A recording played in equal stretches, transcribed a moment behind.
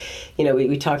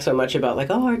we talk so much about like,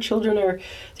 oh, our children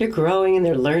they're growing and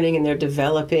they're learning and they're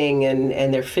developing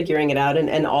and they're figuring it out.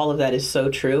 And all of that is so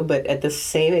true. But at the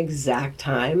same exact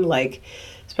time, like,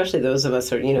 especially those of us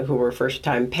who were first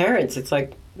time parents, it's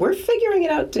like, we're figuring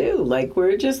it out too. Like,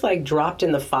 we're just like dropped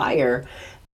in the fire.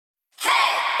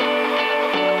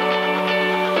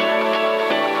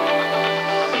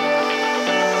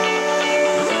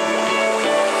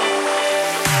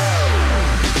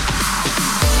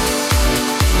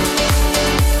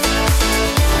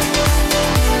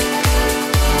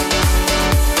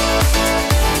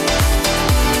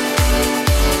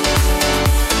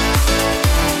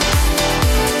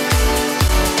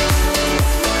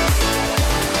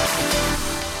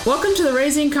 Welcome to the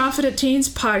Raising Confident Teens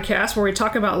podcast, where we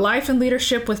talk about life and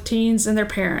leadership with teens and their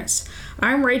parents.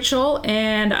 I'm Rachel,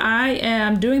 and I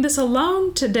am doing this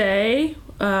alone today.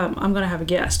 I'm going to have a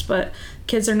guest, but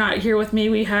kids are not here with me.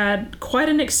 We had quite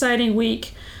an exciting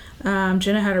week.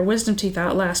 Jenna had her wisdom teeth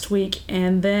out last week,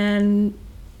 and then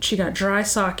she got dry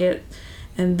socket,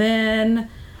 and then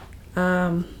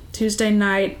Tuesday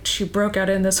night she broke out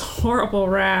in this horrible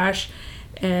rash,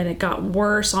 and it got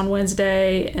worse on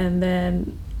Wednesday, and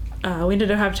then we ended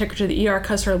up having to take her to the ER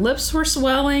because her lips were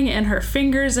swelling and her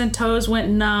fingers and toes went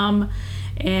numb,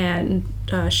 and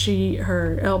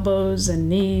her elbows and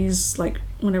knees, like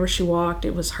whenever she walked,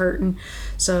 it was hurting.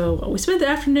 So we spent the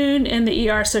afternoon in the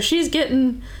ER, so she's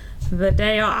getting the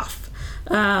day off.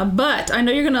 But I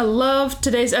know you're going to love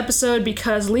today's episode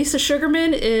because Lisa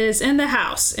Sugarman is in the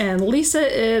house. And Lisa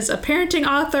is a parenting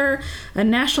author, a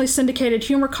nationally syndicated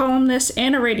humor columnist,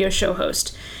 and a radio show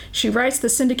host. She writes the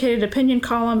syndicated opinion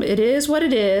column, It Is What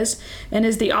It Is, and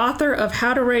is the author of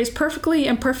How to Raise Perfectly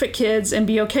Imperfect Kids and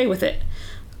Be Okay With It,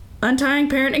 Untying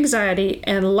Parent Anxiety,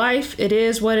 and Life, It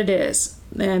Is What It Is.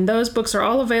 And those books are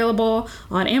all available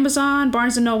on Amazon,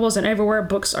 Barnes & Nobles, and everywhere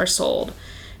books are sold.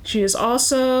 She is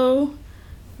also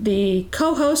the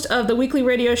co-host of the weekly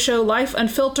radio show Life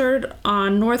Unfiltered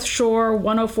on North Shore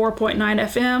 104.9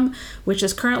 FM, which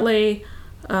is currently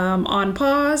on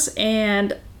pause,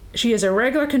 and she is a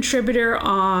regular contributor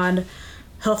on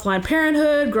Healthline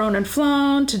Parenthood, Grown and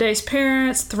Flown, Today's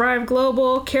Parents, Thrive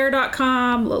Global,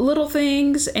 Care.com, Little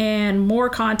Things, and more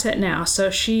content now. So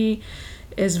she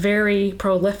is very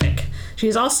prolific. She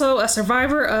is also a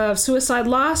survivor of suicide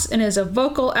loss and is a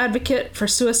vocal advocate for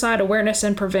suicide awareness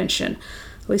and prevention.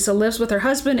 Lisa lives with her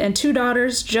husband and 2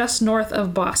 daughters just north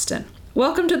of Boston.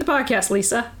 Welcome to the podcast,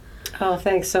 Lisa. Oh,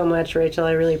 thanks so much, Rachel.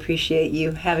 I really appreciate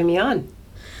you having me on.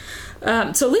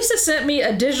 So Lisa sent me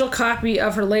a digital copy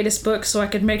of her latest book so I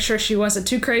could make sure she wasn't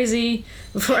too crazy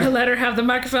before I let her have the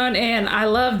microphone, and I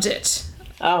loved it.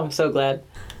 Oh, I'm so glad.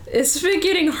 It's been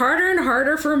getting harder and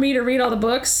harder for me to read all the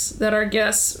books that our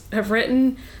guests have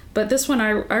written, but this one I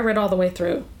read all the way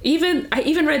through. I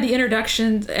even read the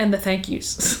introduction and the thank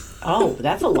yous. Oh,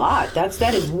 that's a lot.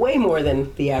 That is way more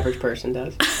than the average person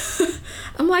does.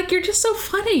 I'm like, you're just so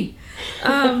funny.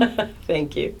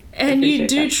 Thank you. And you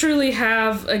do truly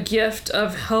have a gift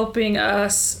of helping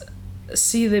us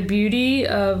see the beauty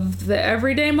of the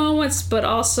everyday moments, but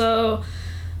also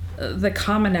the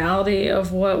commonality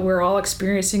of what we're all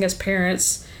experiencing as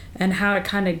parents and how to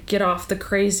kind of get off the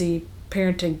crazy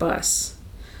parenting bus.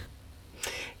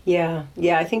 Yeah.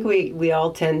 I think we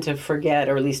all tend to forget,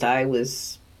 or at least I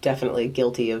was definitely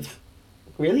guilty of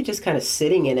really just kind of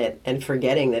sitting in it and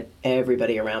forgetting that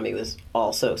everybody around me was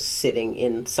also sitting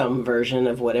in some version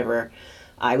of whatever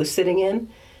I was sitting in.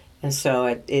 And so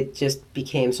it just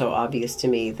became so obvious to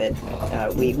me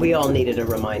that we all needed a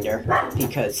reminder,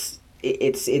 because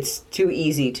it's too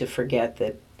easy to forget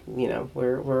that,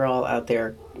 we're all out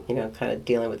there, kind of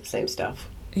dealing with the same stuff.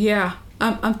 Yeah.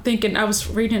 I'm thinking, I was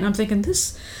reading, I'm thinking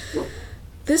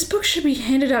this book should be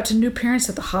handed out to new parents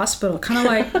at the hospital, kind of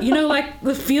like, like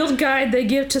the field guide they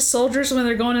give to soldiers when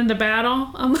they're going into battle.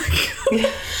 I'm like,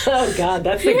 oh God,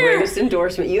 that's the greatest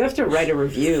endorsement. You have to write a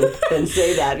review and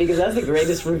say that, because that's the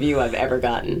greatest review I've ever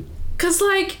gotten. Because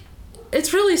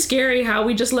it's really scary how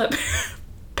we just let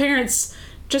parents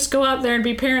just go out there and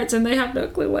be parents and they have no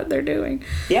clue what they're doing.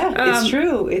 Yeah,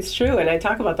 it's true. And I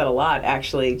talk about that a lot,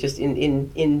 actually, just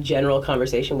in general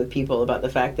conversation with people about the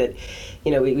fact that,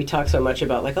 we talk so much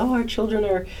about like, oh, our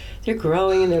children they're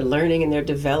growing and they're learning and they're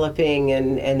developing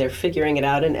and they're figuring it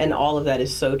out. And all of that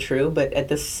is so true. But at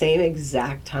the same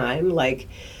exact time, like,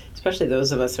 especially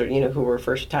those of us who were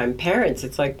first time parents,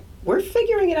 it's like, we're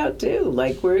figuring it out too.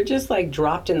 Like, we're just like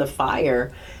dropped in the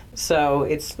fire. So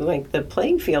it's like the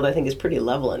playing field, I think, is pretty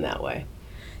level in that way.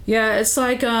 Yeah, it's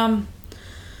like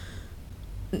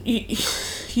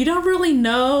you don't really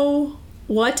know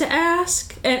what to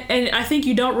ask. And I think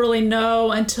you don't really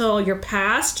know until you're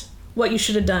past what you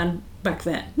should have done back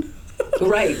then.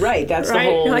 Right. That's right? the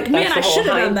whole. You're like, man, I should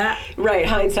have done that. Right.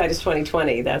 Hindsight is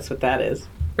 20/20. That's what that is.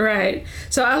 Right.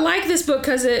 So I like this book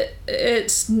because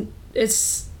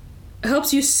it's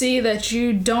helps you see that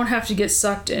you don't have to get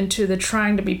sucked into the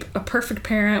trying to be a perfect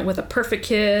parent with a perfect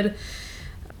kid.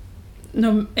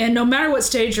 No matter what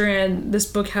stage you're in, this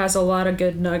book has a lot of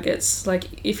good nuggets.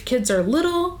 Like, if kids are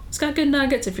little, it's got good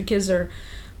nuggets. If your kids are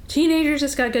teenagers,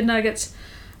 it's got good nuggets.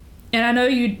 And I know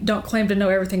you don't claim to know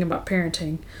everything about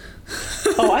parenting.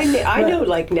 Oh, I know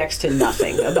like next to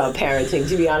nothing about parenting,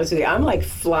 to be honest with you. I'm like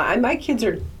my kids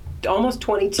are almost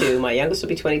 22. My youngest will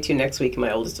be 22 next week, and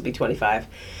my oldest will be 25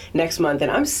 next month.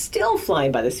 And I'm still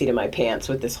flying by the seat of my pants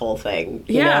with this whole thing,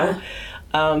 you know?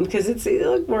 Because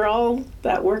we're all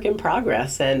that work in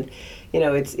progress, and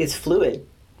it's fluid.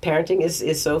 Parenting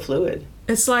is so fluid.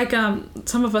 It's like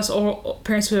some of us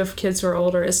parents who have kids who are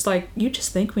older. It's like, you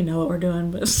just think we know what we're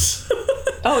doing, but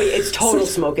oh, it's total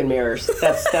smoke and mirrors.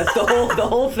 That's the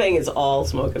whole thing is all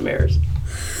smoke and mirrors.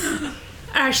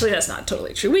 Actually, that's not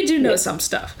totally true. We do know some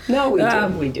stuff. No, we do.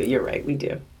 We do. You're right. We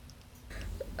do.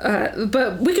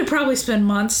 But we could probably spend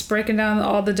months breaking down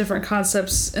all the different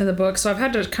concepts in the book. So I've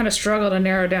had to kind of struggle to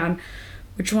narrow down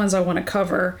which ones I want to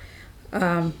cover.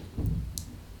 But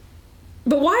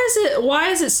why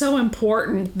is it so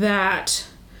important that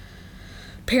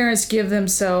parents give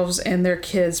themselves and their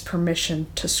kids permission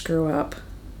to screw up?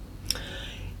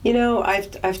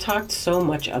 I've talked so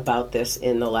much about this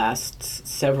in the last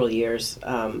several years,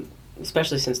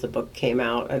 especially since the book came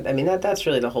out. I mean, that's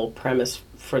really the whole premise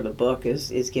for the book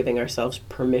is giving ourselves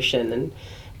permission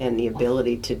and the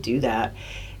ability to do that.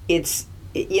 It's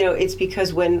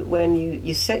because when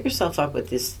you set yourself up with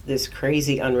this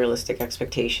crazy unrealistic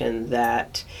expectation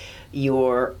that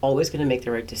you're always going to make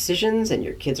the right decisions, and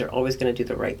your kids are always going to do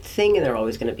the right thing, and they're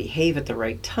always going to behave at the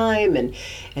right time, and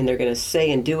they're going to say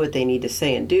and do what they need to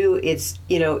say and do.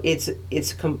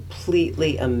 It's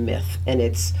completely a myth, and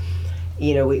it's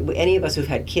any of us who've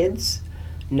had kids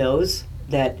knows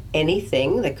that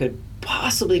anything that could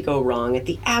possibly go wrong at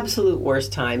the absolute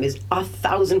worst time is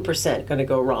 1,000% going to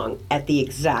go wrong at the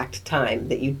exact time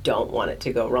that you don't want it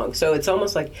to go wrong. So it's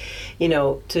almost like,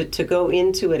 to go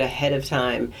into it ahead of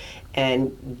time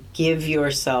and give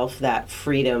yourself that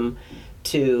freedom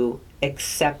to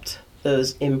accept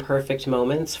those imperfect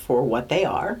moments for what they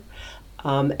are.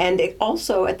 And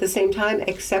also, at the same time,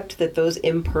 accept that those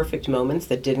imperfect moments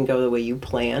that didn't go the way you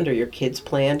planned or your kids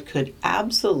planned could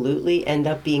absolutely end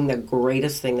up being the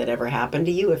greatest thing that ever happened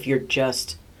to you if you're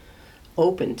just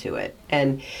open to it.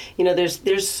 And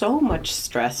there's so much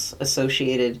stress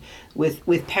associated with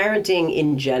parenting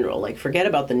in general. Like, forget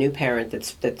about the new parent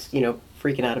that's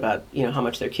freaking out about how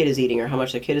much their kid is eating or how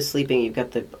much their kid is sleeping. You've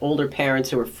got the older parents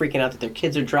who are freaking out that their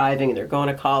kids are driving and they're going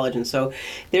to college, and so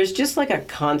there's just like a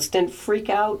constant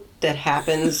freak out that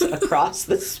happens across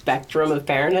the spectrum of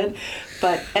parenthood.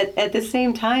 But at the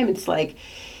same time, it's like,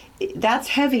 that's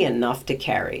heavy enough to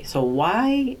carry. So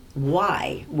why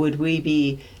would we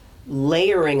be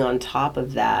layering on top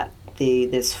of that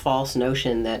this false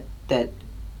notion that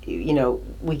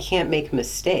we can't make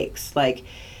mistakes? Like,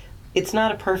 it's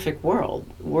not a perfect world.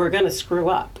 We're going to screw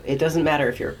up. It doesn't matter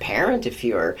if you're a parent, if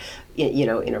you're,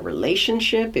 in a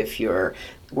relationship, if you're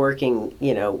working,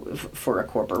 for a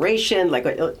corporation, like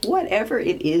whatever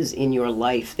it is in your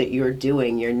life that you're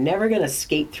doing, you're never going to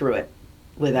skate through it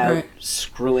without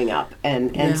screwing up.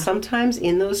 And sometimes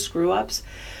in those screw ups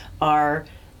are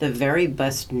the very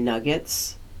best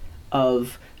nuggets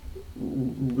of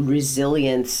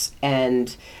resilience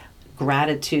and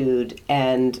gratitude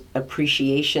and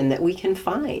appreciation that we can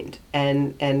find,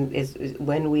 and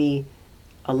when we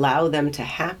allow them to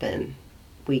happen,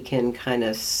 we can kind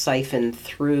of siphon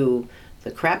through the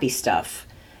crappy stuff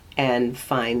and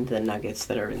find the nuggets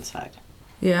that are inside.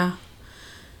 Yeah,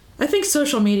 I think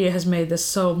social media has made this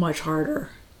so much harder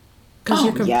because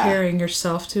you're comparing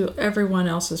yourself to everyone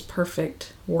else's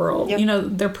perfect world.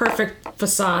 Yep. Their perfect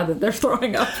facade that they're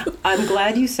throwing up. I'm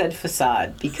glad you said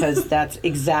facade, because that's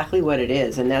exactly what it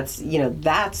is. And that's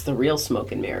the real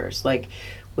smoke and mirrors. Like,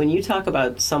 when you talk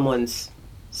about someone's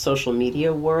social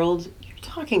media world, you're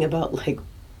talking about like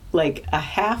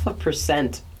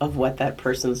 0.5% of what that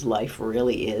person's life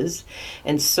really is.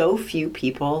 And so few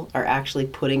people are actually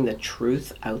putting the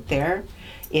truth out there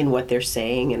in what they're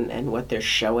saying and what they're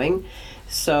showing.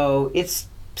 So it's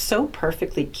so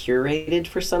perfectly curated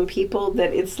for some people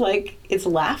that it's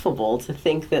laughable to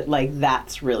think that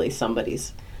that's really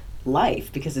somebody's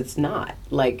life, because it's not.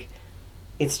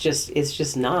 It's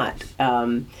just not.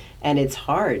 And it's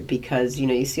hard because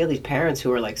you see all these parents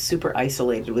who are super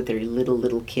isolated with their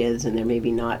little kids, and they're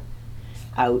maybe not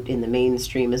out in the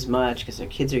mainstream as much because their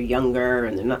kids are younger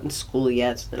and they're not in school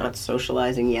yet, so they're not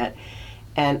socializing yet.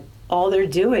 And all they're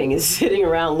doing is sitting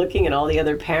around looking at all the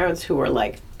other parents who are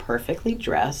like perfectly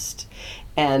dressed,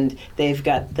 and they've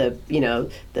got the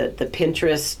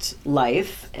Pinterest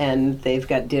life, and they've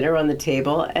got dinner on the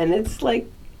table, and it's like,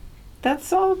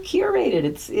 that's all curated.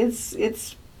 It's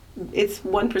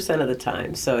 1% of the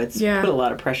time, so it's put a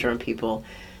lot of pressure on people.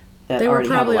 They were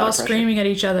probably all screaming at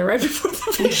each other right before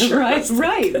the picture.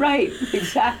 right,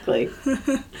 exactly.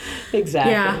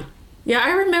 Yeah.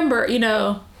 I remember,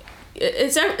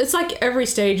 it's like every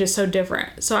stage is so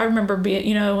different. So I remember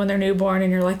being, when they're newborn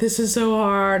and you're like, this is so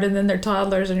hard, and then they're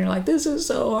toddlers and you're like, this is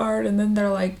so hard, and then they're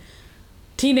like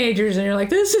teenagers and you're like,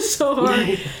 this is so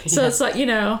hard. So it's like,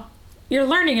 you're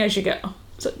learning as you go.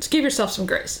 So just give yourself some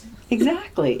grace.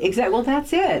 Exactly. Well,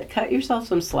 that's it. Cut yourself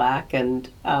some slack, and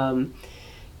my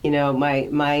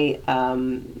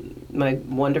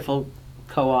wonderful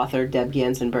co-author Deb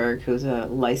Gansenberg, who's a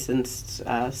licensed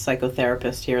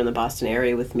psychotherapist here in the Boston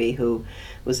area with me, who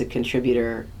was a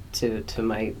contributor to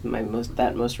my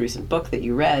most recent book that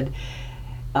you read,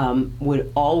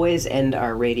 would always end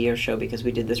our radio show, because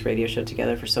we did this radio show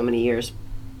together for so many years,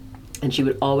 and she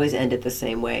would always end it the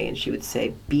same way, and she would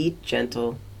say, "Be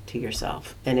gentle to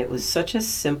yourself." And it was such a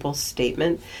simple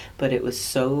statement, but it was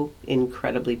so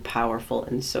incredibly powerful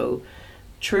and so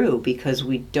true, because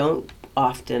we don't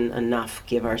often enough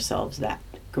give ourselves that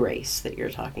grace that you're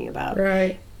talking about.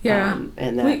 Right. Yeah.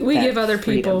 And that we that give other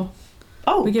freedom.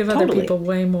 people we give totally. other people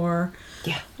way more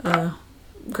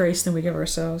grace than we give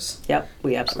ourselves. Yep,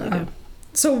 we absolutely do.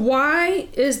 So why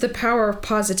is the power of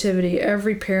positivity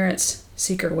every parent's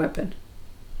secret weapon?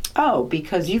 Oh,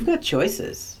 because you've got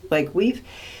choices. Like we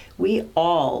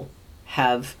all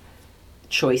have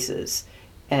choices,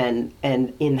 and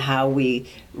in how we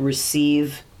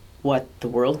receive what the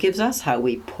world gives us, how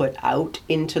we put out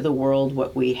into the world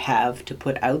what we have to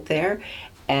put out there.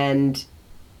 And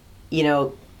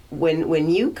when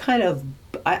you kind of,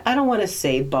 I don't want to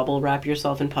say bubble wrap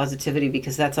yourself in positivity,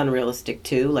 because that's unrealistic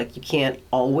too. Like, you can't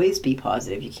always be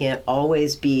positive. You can't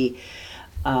always be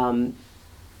in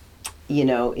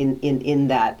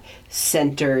that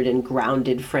centered and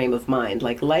grounded frame of mind.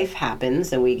 Like, life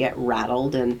happens and we get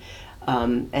rattled, and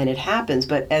it happens.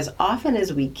 But as often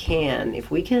as we can,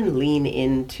 if we can lean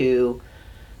into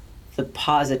the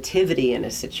positivity in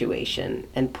a situation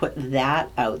and put that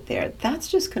out there, that's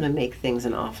just going to make things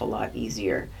an awful lot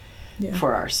easier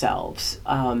for ourselves,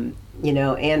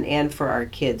 and for our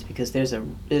kids, because there's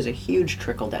a huge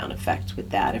trickle-down effect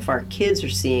with that. If our kids are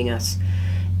seeing us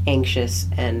anxious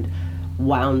and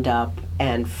wound up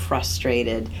and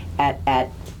frustrated at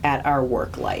our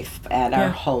work life, at our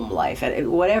home life, at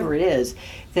whatever it is,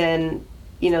 then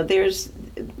there's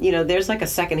like a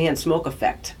secondhand smoke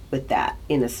effect with that,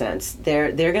 in a sense.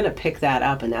 They're going to pick that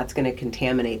up, and that's going to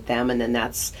contaminate them, and then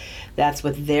that's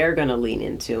what they're going to lean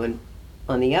into. And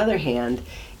on the other hand,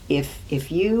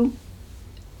 if you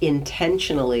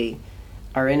intentionally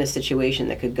are in a situation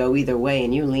that could go either way,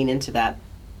 and you lean into that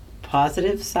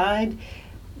positive side,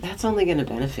 that's only going to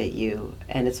benefit you,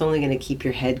 and it's only going to keep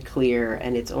your head clear,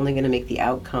 and it's only going to make the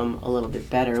outcome a little bit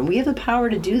better. And we have the power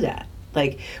to do that.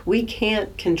 Like, we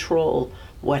can't control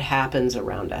what happens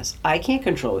around us. I can't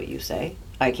control what you say.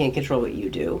 I can't control what you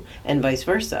do, and vice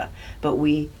versa. But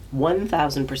we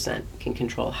 1,000% can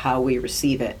control how we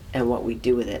receive it and what we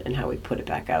do with it and how we put it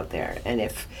back out there. And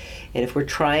if we're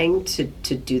trying to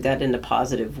do that in a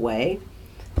positive way,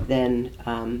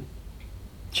 then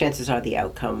chances are the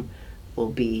outcome will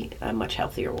be a much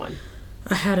healthier one.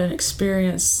 I had an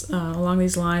experience along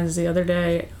these lines the other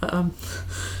day.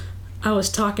 I was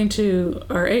talking to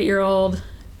our 8-year-old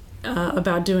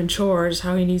about doing chores,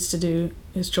 how he needs to do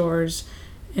his chores,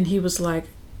 and he was like,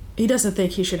 he doesn't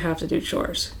think he should have to do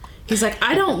chores. He's like,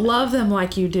 I don't love them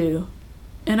like you do.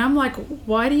 And I'm like,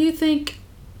 why do you think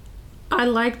I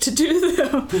like to do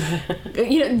them?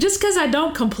 Just because I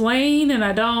don't complain and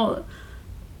I don't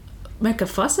make a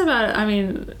fuss about it. I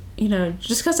mean,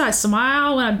 just because I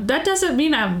smile, that doesn't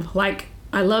mean I'm like,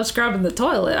 I love scrubbing the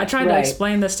toilet. I tried to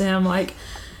explain this to him, like,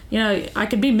 I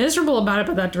could be miserable about it,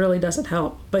 but that really doesn't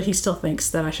help. But he still thinks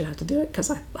that I should have to do it because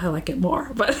I like it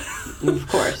more. But Of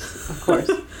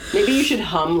course. Maybe you should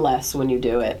hum less when you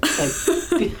do it.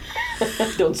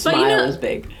 Like, don't smile as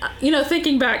big.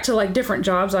 Thinking back to like different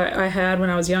jobs I had when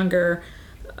I was younger,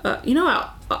 pretty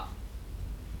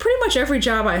much every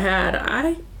job I had,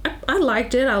 I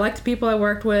liked it. I liked the people I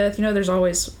worked with. There's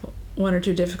always one or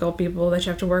two difficult people that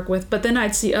you have to work with. But then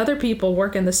I'd see other people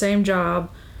working the same job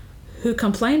who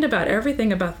complained about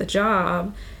everything about the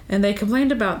job, and they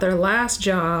complained about their last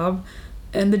job,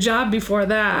 and the job before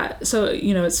that. So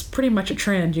it's pretty much a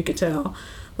trend. You could tell,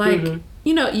 like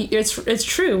it's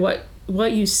true.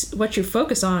 What you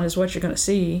focus on is what you're going to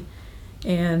see,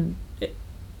 and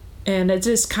it's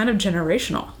just kind of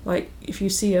generational. Like if you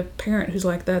see a parent who's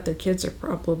like that, their kids are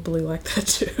probably like that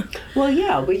too. Well,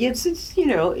 yeah, but there's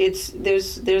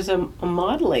a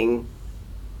modeling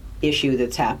issue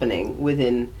that's happening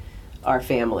within our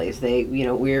families.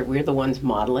 We're the ones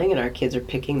modeling, and our kids are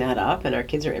picking that up, and our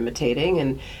kids are imitating,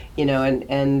 and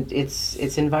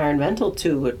it's environmental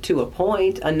to a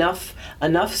point, enough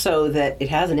so that it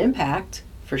has an impact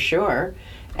for sure.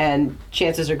 And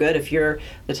chances are good, if you're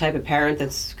the type of parent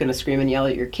that's going to scream and yell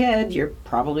at your kid, you're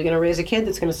probably going to raise a kid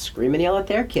that's going to scream and yell at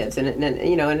their kids,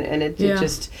 it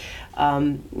just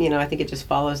I think it just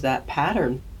follows that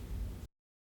pattern.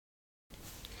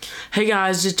 Hey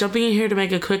guys, just jumping in here to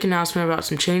make a quick announcement about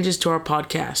some changes to our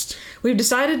podcast. We've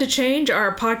decided to change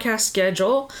our podcast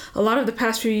schedule. A lot of the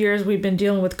past few years we've been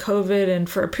dealing with COVID, and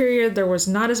for a period there was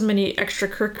not as many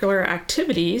extracurricular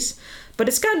activities, but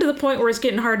it's gotten to the point where it's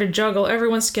getting hard to juggle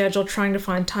everyone's schedule trying to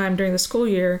find time during the school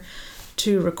year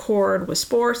to record with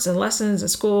sports and lessons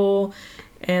and school.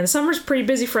 And the summer's pretty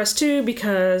busy for us too,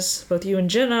 because both you and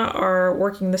Jenna are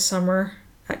working this summer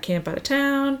at camp out of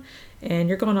town, and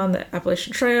you're going on the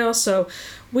Appalachian Trail. So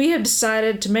we have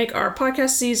decided to make our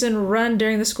podcast season run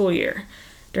during the school year.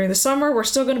 During the summer, we're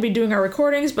still going to be doing our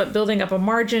recordings, but building up a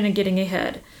margin and getting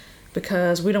ahead,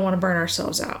 because we don't want to burn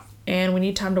ourselves out, and we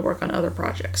need time to work on other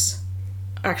projects.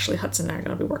 Actually, Hudson and I are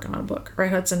going to be working on a book.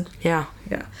 Right, Hudson? Yeah.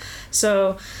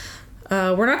 So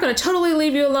we're not going to totally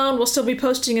leave you alone. We'll still be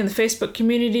posting in the Facebook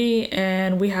community,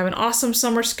 and we have an awesome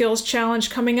summer skills challenge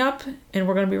coming up, and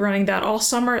we're going to be running that all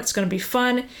summer. It's going to be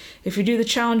fun. If you do the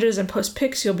challenges and post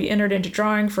pics, you'll be entered into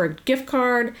drawing for a gift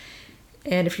card.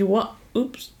 And if you want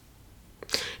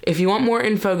more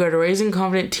info, go to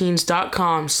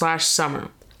raisingconfidentteens.com/summer.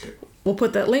 We'll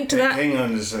put that link to that. Hang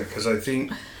on a sec, because I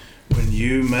think when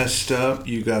you messed up,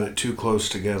 you got it too close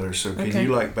together. So can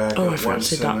you back up one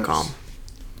sentence? .com.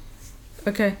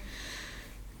 Okay.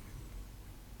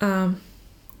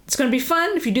 It's going to be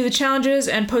fun. If you do the challenges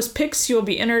and post pics, you'll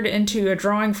be entered into a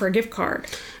drawing for a gift card.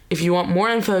 If you want more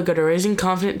info, go to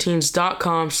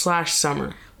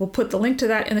raisingconfidentteens.com/summer. We'll put the link to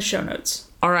that in the show notes.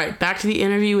 All right, back to the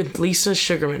interview with Lisa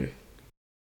Sugarman.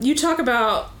 You talk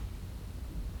about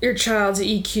your child's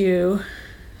EQ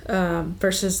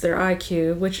versus their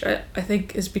IQ, which I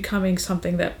think is becoming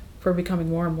something that we're becoming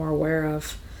more and more aware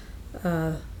of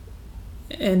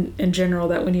in general,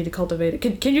 that we need to cultivate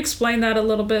it. Can you explain that a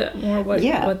little bit more,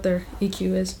 what their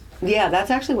EQ is? Yeah, that's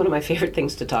actually one of my favorite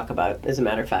things to talk about, as a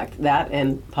matter of fact, that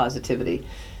and positivity.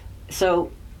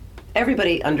 So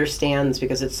everybody understands,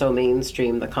 because it's so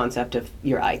mainstream, the concept of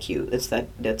your IQ.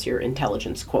 That's your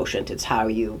intelligence quotient. It's how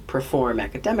you perform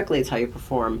academically. It's how you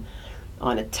perform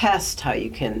on a test, how you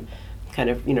can kind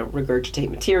of, regurgitate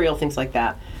material, things like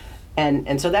that.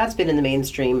 And so that's been in the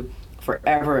mainstream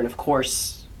forever. And of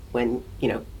course, when,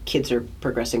 kids are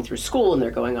progressing through school and they're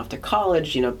going off to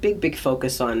college, big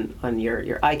focus on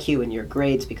your IQ and your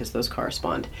grades, because those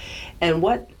correspond. And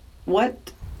what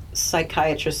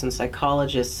psychiatrists and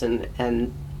psychologists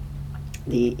and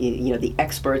the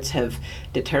experts have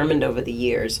determined over the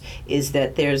years is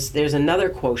that there's another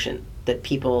quotient that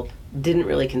people didn't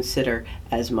really consider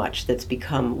as much, that's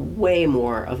become way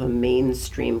more of a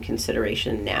mainstream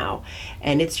consideration now,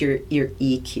 and it's your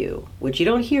EQ, which you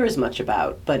don't hear as much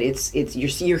about, but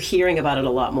you're hearing about it a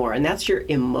lot more, and that's your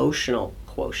emotional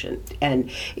quotient.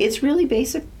 And it's really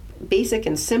basic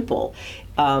and simple.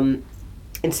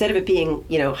 Instead of it being,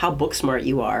 how book smart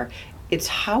you are, it's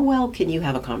how well can you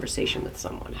have a conversation with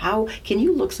someone? How can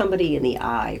you look somebody in the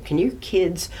eye? Can your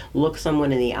kids look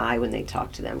someone in the eye when they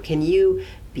talk to them? Can you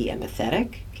be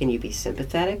empathetic? Can you be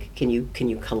sympathetic? Can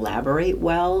you collaborate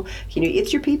well?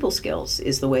 It's your people skills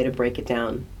is the way to break it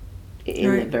down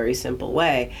in a very simple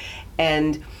way.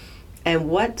 And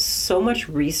what so much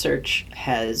research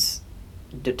has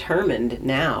determined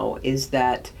now is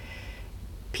that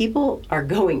people are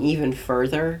going even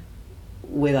further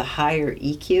with a higher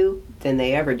EQ than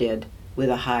they ever did with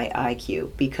a high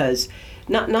IQ, because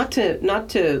not to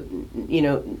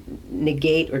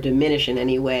negate or diminish in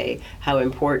any way how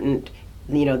important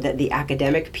that the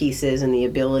academic piece is, and the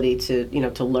ability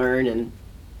to learn and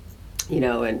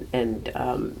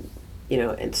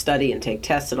and study and take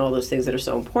tests and all those things that are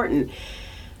so important.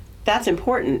 That's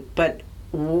important, but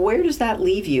where does that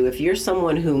leave you if you're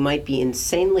someone who might be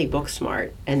insanely book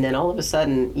smart, and then all of a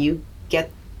sudden you get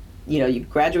you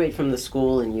graduate from the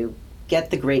school and you get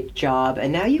the great job,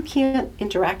 and now you can't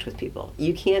interact with people,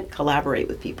 you can't collaborate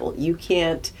with people, you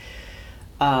can't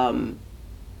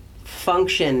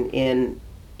function in,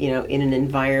 in an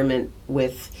environment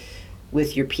with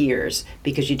your peers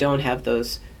because you don't have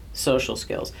those social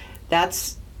skills.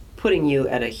 That's putting you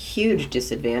at a huge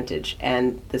disadvantage,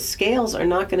 and the scales are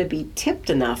not going to be tipped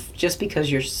enough just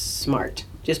because you're smart,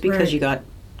 just because you got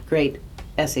great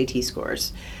SAT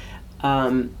scores.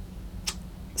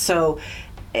 So,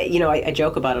 I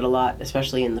joke about it a lot,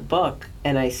 especially in the book,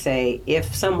 and I say,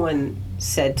 if someone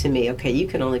said to me, okay, you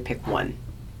can only pick one.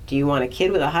 Do you want a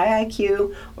kid with a high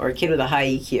IQ or a kid with a high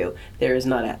EQ? There is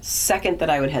not a second that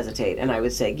I would hesitate, and I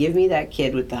would say, give me that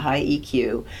kid with the high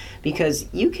EQ, because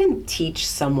you can teach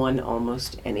someone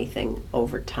almost anything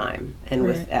over time and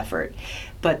with effort.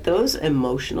 But those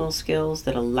emotional skills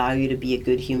that allow you to be a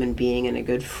good human being and a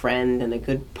good friend and a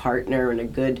good partner and a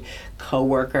good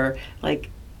coworker,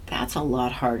 that's a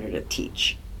lot harder to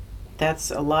teach.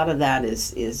 A lot of that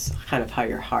is kind of how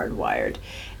you're hardwired,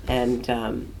 and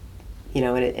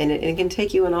and it can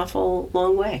take you an awful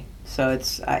long way. So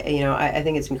I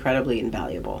think it's incredibly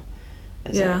invaluable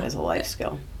as a life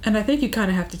skill. And I think you kind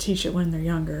of have to teach it when they're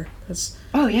younger, because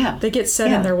they get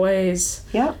set in their ways.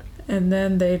 Yep. And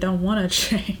then they don't want to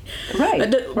change. Right.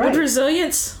 Would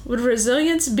resilience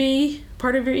be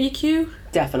part of your EQ?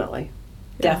 Definitely.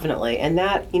 And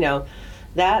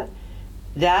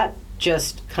that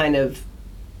just kind of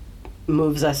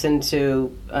moves us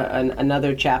into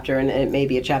another chapter, and it may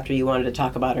be a chapter you wanted to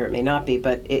talk about, or it may not be,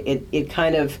 but it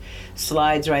kind of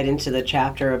slides right into the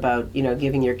chapter about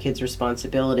giving your kids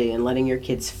responsibility and letting your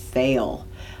kids fail,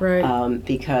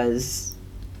 because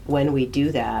when we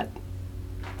do that,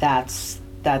 that's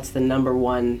the number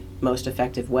one most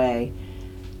effective way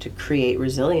to create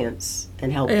resilience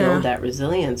and help build that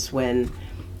resilience when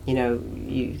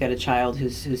you've got a child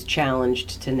who's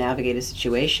challenged to navigate a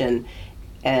situation.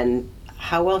 And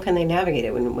how well can they navigate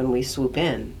it when we swoop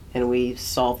in and we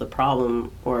solve the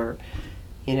problem or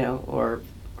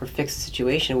fix the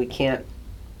situation? We can't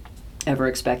ever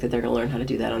expect that they're going to learn how to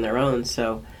do that on their own.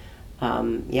 So,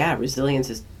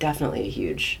 resilience is definitely a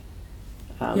huge.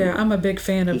 I'm a big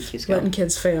fan of letting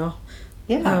kids fail.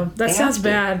 Yeah, that sounds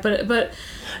bad, but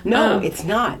no, it's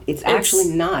not. It's actually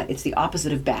not. It's the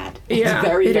opposite of bad. It's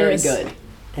very good.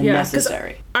 And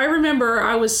necessary. I remember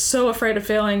I was so afraid of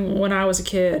failing when I was a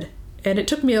kid, and it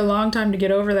took me a long time to get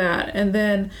over that. And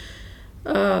then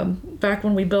back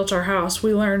when we built our house,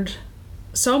 we learned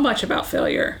so much about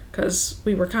failure because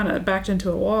we were kind of backed into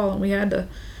a wall, and we had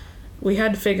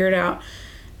to figure it out.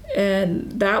 And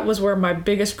that was where my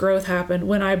biggest growth happened,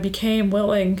 when I became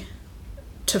willing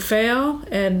to fail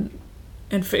and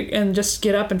just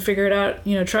get up and figure it out.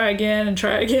 Try again.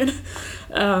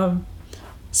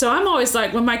 So I'm always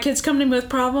like, when my kids come to me with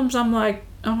problems, I'm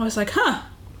always like,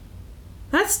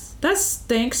 that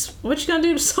stinks. What you gonna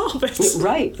do to solve it?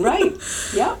 Right.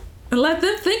 Yeah. And let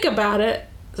them think about it.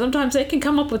 Sometimes they can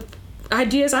come up with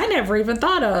ideas I never even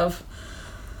thought of.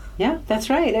 Yeah, that's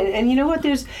right. And you know what?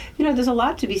 There's a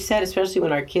lot to be said, especially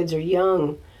when our kids are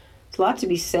young. There's a lot to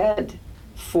be said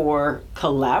for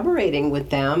collaborating with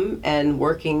them and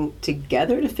working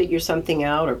together to figure something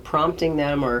out, or prompting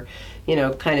them, or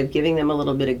kind of giving them a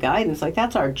little bit of guidance.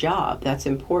 That's our job. That's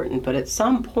important. But at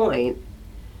some point,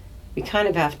 we kind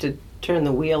of have to turn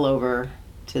the wheel over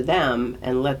to them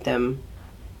and let them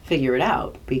figure it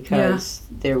out, because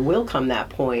there will come that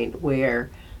point where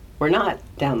we're not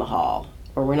down the hall,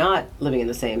 or we're not living in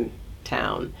the same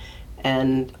town,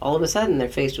 and all of a sudden they're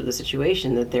faced with a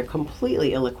situation that they're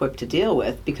completely ill-equipped to deal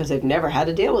with because they've never had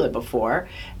to deal with it before,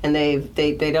 and they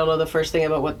don't know the first thing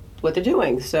about what they're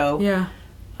doing. So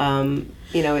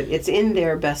it's in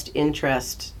their best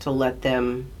interest to let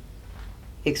them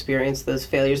experience those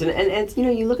failures. And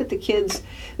you look at the kids.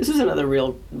 This was another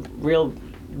real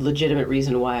legitimate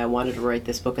reason why I wanted to write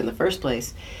this book in the first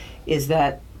place, is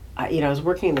that I was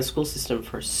working in the school system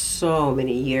for so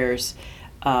many years,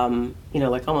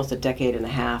 almost a decade and a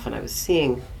half, and I was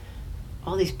seeing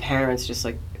all these parents just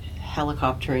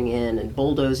helicoptering in and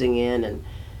bulldozing in and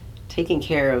taking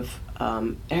care of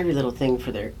every little thing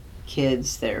for their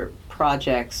kids, their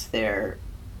projects, their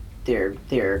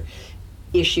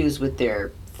issues with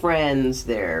their friends,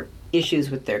 their issues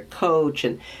with their coach,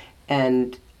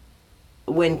 and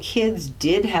when kids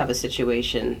did have a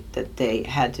situation that they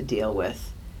had to deal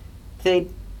with, they'd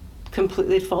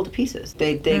fall to pieces.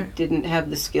 They didn't have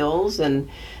the skills, and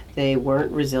they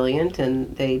weren't resilient,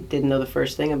 and they didn't know the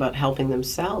first thing about helping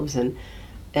themselves, and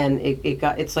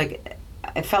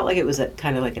it felt like it was at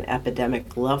kind of like an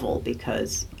epidemic level,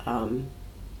 because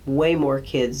way more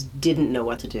kids didn't know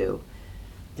what to do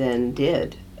than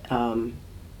did, and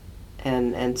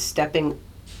stepping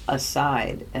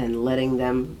aside and letting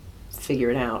them figure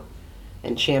it out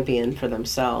and champion for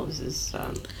themselves is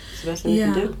it's the best thing you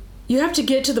can do. You have to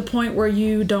get to the point where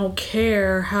you don't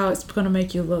care how it's going to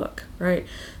make you look, right?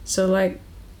 So like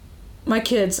my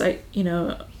kids,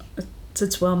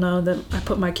 it's well known that I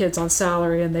put my kids on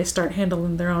salary and they start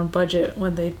handling their own budget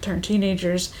when they turn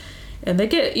teenagers, and they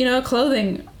get,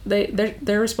 clothing.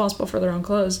 They're responsible for their own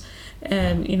clothes.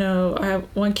 And, I have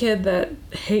one kid that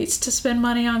hates to spend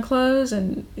money on clothes,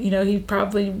 and, he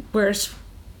probably wears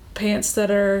pants that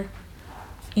are,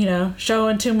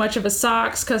 showing too much of his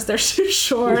socks because they're too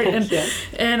short.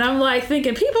 And I'm like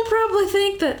thinking, people probably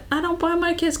think that I don't buy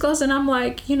my kids clothes. And I'm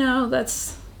like,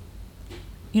 that's,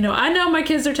 I know my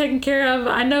kids are taken care of.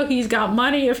 I know he's got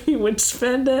money if he would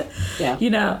spend it, I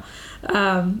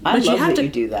love that you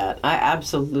do that. I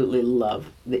absolutely love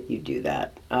that you do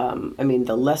that.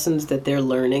 The lessons that they're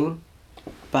learning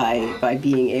by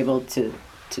being able to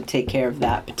take care of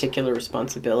that particular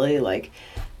responsibility, like,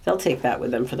 they'll take that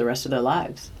with them for the rest of their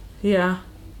lives. Yeah.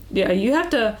 Yeah, you have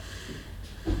to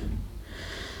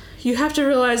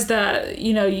realize that,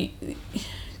 you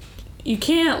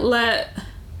can't let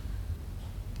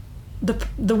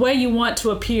the way you want to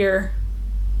appear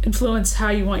influence how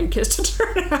you want your kids to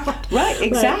turn out. Right,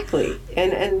 exactly.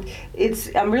 Right. And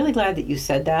I'm really glad that you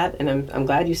said that, and I'm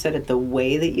glad you said it the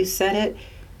way that you said it,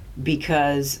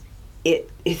 because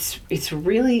it's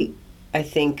really, I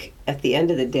think, at the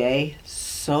end of the day,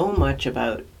 so much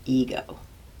about ego.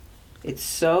 It's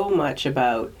so much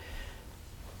about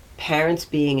parents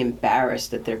being embarrassed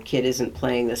that their kid isn't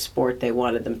playing the sport they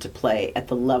wanted them to play at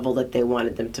the level that they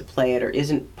wanted them to play it, or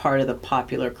isn't part of the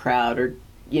popular crowd, or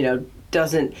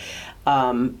doesn't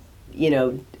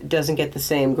get the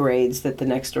same grades that the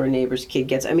next door neighbor's kid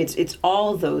gets. It's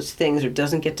all those things, or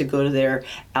doesn't get to go to their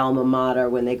alma mater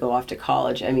when they go off to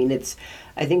college.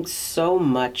 I think so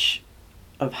much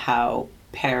of how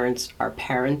parents are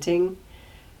parenting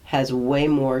has way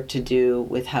more to do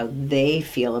with how they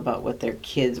feel about what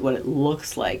it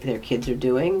looks like their kids are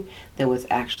doing, than what's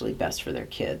actually best for their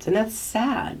kids. And that's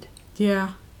sad.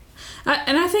 Yeah.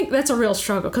 And I think that's a real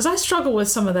struggle, because I struggle with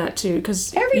some of that too.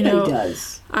 Because everybody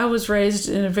does. I was raised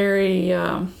in a very,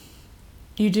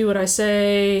 you do what I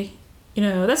say.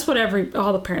 That's what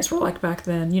all the parents were like back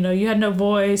then. You had no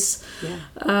voice.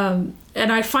 Yeah.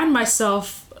 And I find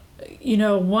myself,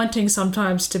 wanting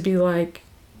sometimes to be like,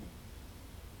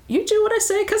 you do what I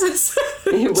say because I said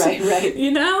it.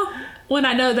 Right. When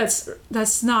I know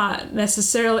that's not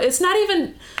necessarily. It's not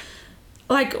even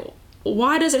like,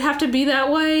 why does it have to be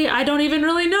that way? I don't even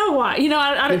really know why.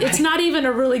 Right. It's not even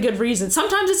a really good reason.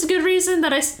 Sometimes it's a good reason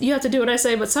that you have to do what I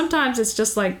say, but sometimes it's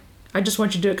just like, I just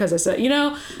want you to do it because I said,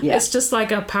 Yeah. It's just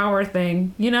like a power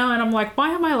thing, and I'm like, why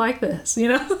am I like this?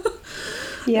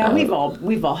 Yeah, we've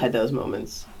all had those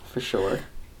moments, for sure.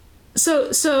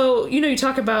 So you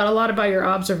talk about a lot about your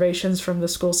observations from the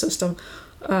school system.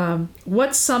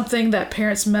 What's something that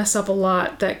parents mess up a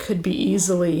lot that could be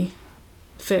easily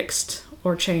fixed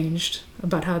or changed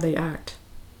about how they act?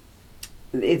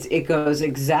 It goes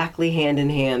exactly hand in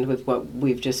hand with what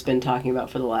we've just been talking about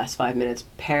for the last 5 minutes.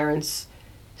 Parents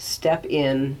step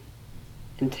in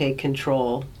and take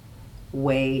control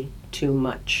way too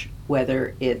much,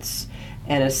 whether it's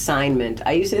an assignment.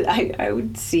 I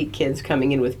would see kids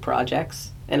coming in with projects,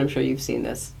 and I'm sure you've seen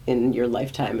this in your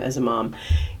lifetime as a mom.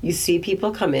 You see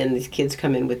people come in, these kids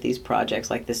come in with these projects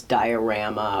like this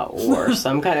diorama or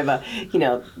some kind of a,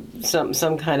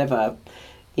 some kind of a,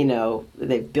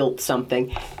 they've built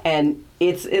something, and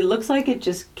it looks like it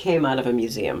just came out of a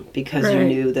museum, because right. You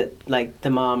knew that, like, the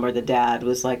mom or the dad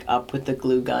was like up with the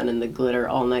glue gun and the glitter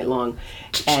all night long,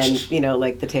 and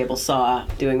like the table saw,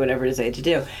 doing whatever it is they had to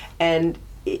do, and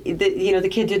the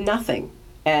kid did nothing,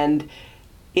 and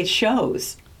it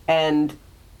shows. And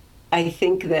I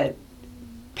think that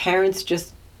parents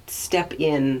just step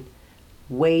in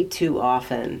way too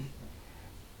often.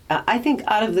 I think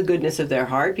out of the goodness of their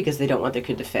heart, because they don't want their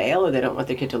kid to fail, or they don't want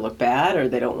their kid to look bad, or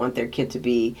they don't want their kid to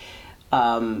be,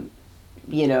 to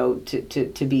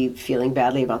be feeling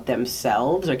badly about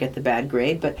themselves or get the bad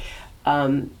grade. But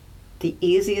the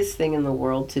easiest thing in the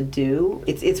world to do,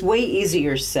 it's way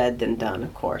easier said than done,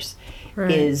 of course, right.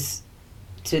 is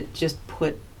to just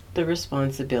put the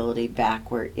responsibility back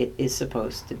where it is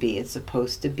supposed to be. It's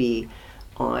supposed to be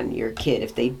on your kid.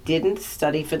 If they didn't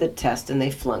study for the test and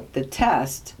they flunked the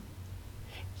test,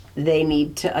 they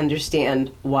need to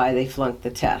understand why they flunked the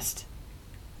test.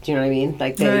 Do you know what I mean?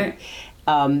 Like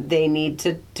they need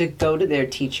to go to their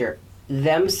teacher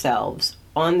themselves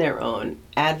on their own,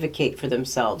 advocate for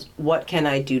themselves. What can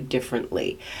I do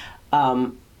differently?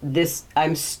 I'm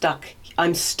stuck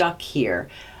here.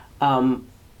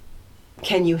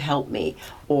 can you help me?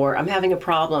 Or I'm having a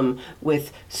problem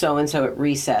with so-and-so at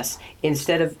recess.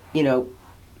 Instead of,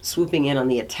 swooping in on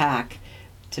the attack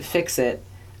to fix it,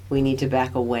 we need to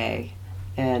back away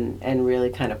and really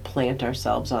kind of plant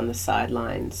ourselves on the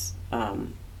sidelines.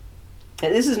 And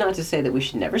this is not to say that we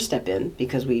should never step in,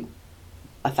 because we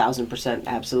 1,000%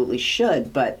 absolutely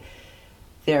should, but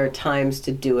there are times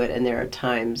to do it and there are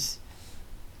times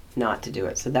not to do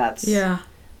it. So that's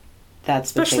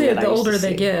especially the thing that the older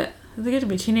they get to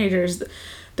be teenagers,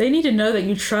 they need to know that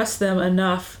you trust them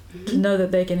enough to know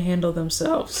that they can handle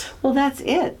themselves. Well, that's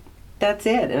it,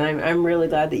 and I'm really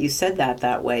glad that you said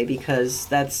that way, because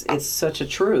it's such a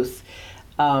truth.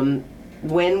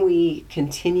 When we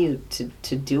continue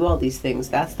to do all these things,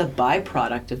 that's the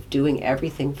byproduct of doing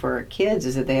everything for our kids,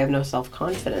 is that they have no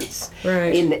self-confidence.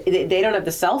 Right. They don't have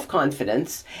the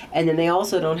self-confidence, and then they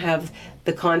also don't have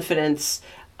the confidence,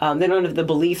 they don't have the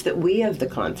belief that we have the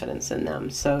confidence in them.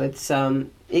 So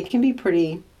it can be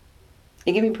pretty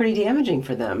damaging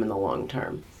for them in the long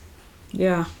term.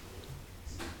 Yeah.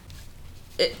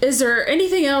 Is there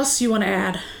anything else you want to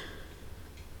add?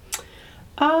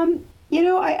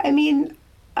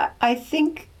 I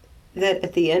think that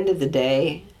at the end of the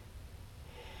day,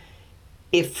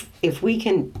 if we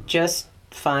can just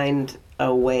find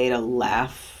a way to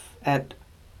laugh at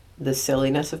the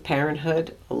silliness of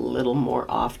parenthood a little more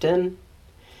often,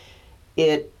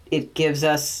 it gives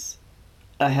us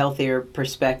a healthier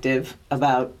perspective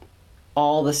about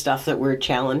all the stuff that we're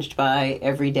challenged by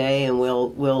every day, and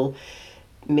we'll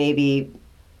maybe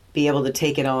be able to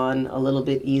take it on a little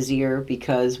bit easier,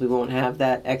 because we won't have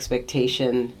that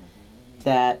expectation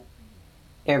that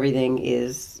everything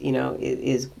is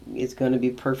going to be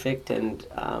perfect, and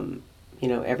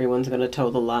everyone's going to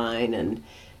toe the line and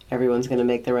everyone's going to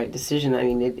make the right decision. I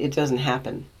mean, it doesn't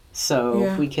happen. So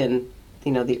if we can,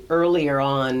 the earlier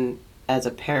on as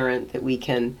a parent that we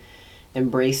can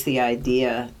embrace the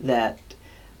idea that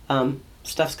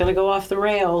stuff's going to go off the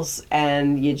rails,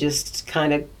 and you just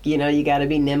kind of, you got to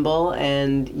be nimble,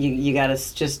 and you got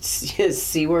to just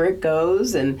see where it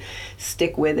goes and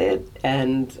stick with it,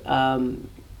 and,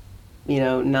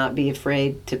 not be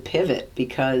afraid to pivot,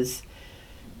 because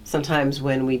sometimes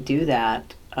when we do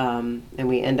that, and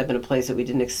we end up in a place that we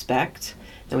didn't expect,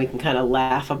 and we can kind of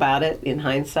laugh about it in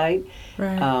hindsight,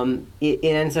 right. It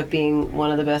ends up being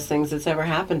one of the best things that's ever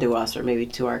happened to us, or maybe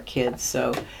to our kids.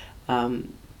 So,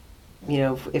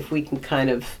 if we can kind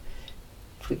of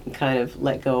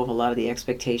let go of a lot of the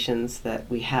expectations that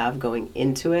we have going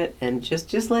into it, and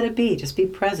just let it be, just be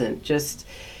present, just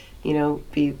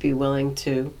be willing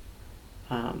to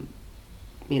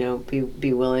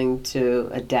be willing to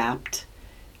adapt,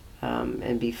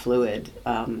 and be fluid,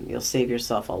 you'll save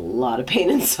yourself a lot of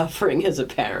pain and suffering as a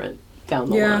parent down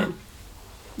the line.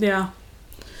 Yeah.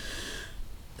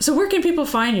 So where can people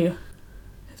find you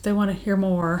if they want to hear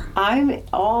more? I'm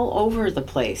all over the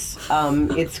place.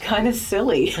 It's kind of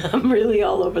silly. I'm really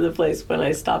all over the place when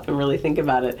I stop and really think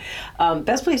about it.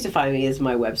 Best place to find me is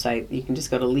my website. You can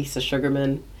just go to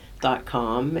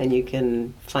LisaSugarman.com, and you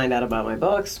can find out about my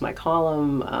books, my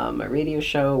column, my radio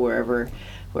show, wherever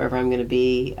I'm going to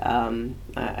be.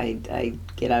 I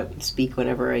get out and speak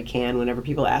whenever I can, whenever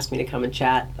people ask me to come and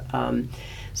chat.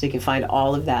 So you can find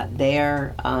all of that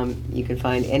there. You can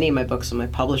find any of my books on my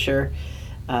publisher.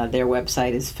 Their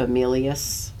website is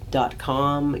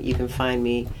familius.com. You can find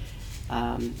me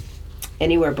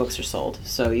anywhere books are sold.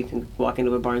 So you can walk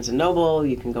into a Barnes & Noble,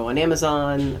 you can go on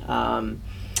Amazon,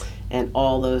 and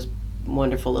all those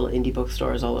wonderful little indie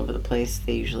bookstores all over the place.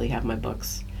 They usually have my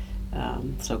books.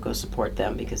 So go support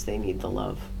them, because they need the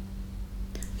love.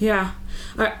 Yeah,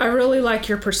 I really like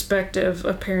your perspective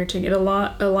of parenting. It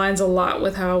aligns a lot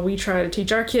with how we try to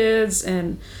teach our kids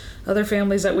and other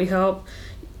families that we help.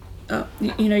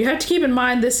 You have to keep in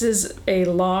mind this is a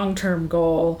long-term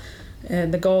goal,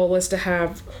 and the goal is to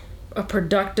have a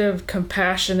productive,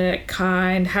 compassionate,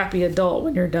 kind, happy adult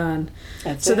when you're done.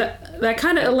 That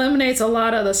kind of eliminates a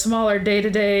lot of the smaller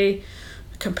day-to-day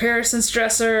comparison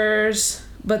stressors,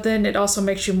 but then it also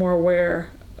makes you more aware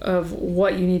of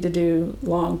what you need to do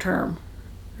long term.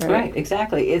 Right,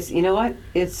 exactly. It's, you know what?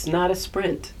 It's not a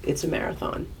sprint. It's a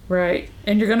marathon. Right.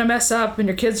 And you're going to mess up, and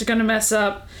your kids are going to mess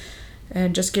up,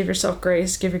 and just give yourself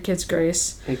grace. Give your kids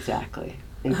grace. Exactly.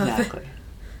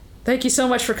 Thank you so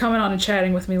much for coming on and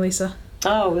chatting with me, Lisa.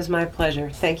 Oh, it was my pleasure.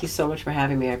 Thank you so much for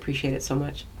having me. I appreciate it so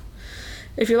much.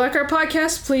 If you like our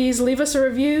podcast, please leave us a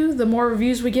review. The more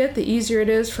reviews we get, the easier it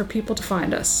is for people to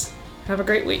find us. Have a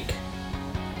great week.